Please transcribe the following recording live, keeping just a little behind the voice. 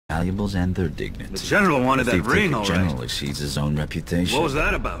valuables and their dignity. The general wanted that ring, all The right. general exceeds his own reputation. What was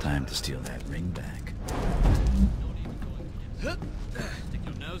that about? Time to steal that ring back. Stick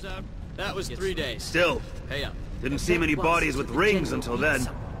your nose out. That was 3 days. Still, Pay up. didn't see many bodies with rings until then.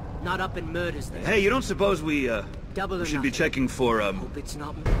 Not up in murders then. Hey, you don't suppose we Double or should be nothing. checking for, Hope it's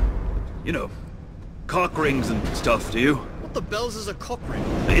not. you know, cock rings and stuff, do you? What the bells is a cock ring?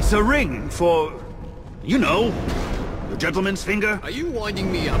 It's a ring for, you know, the gentleman's finger. Are you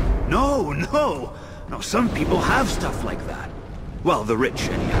winding me up? No, no. No, some people have stuff like that. Well, the rich,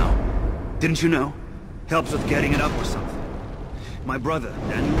 anyhow. Didn't you know? Helps with getting it up or something. My brother,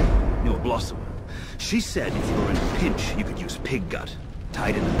 Daniel, knew a Blossom. She said if you were in a pinch, you could use pig gut,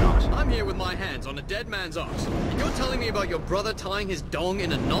 tied in a knot. I'm here with my hands on a dead man's ox. And you're telling me about your brother tying his dong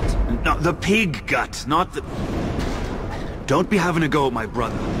in a knot? No, the pig gut, not the... Don't be having a go at my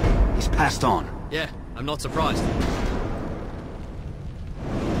brother. He's passed on. Yeah, I'm not surprised.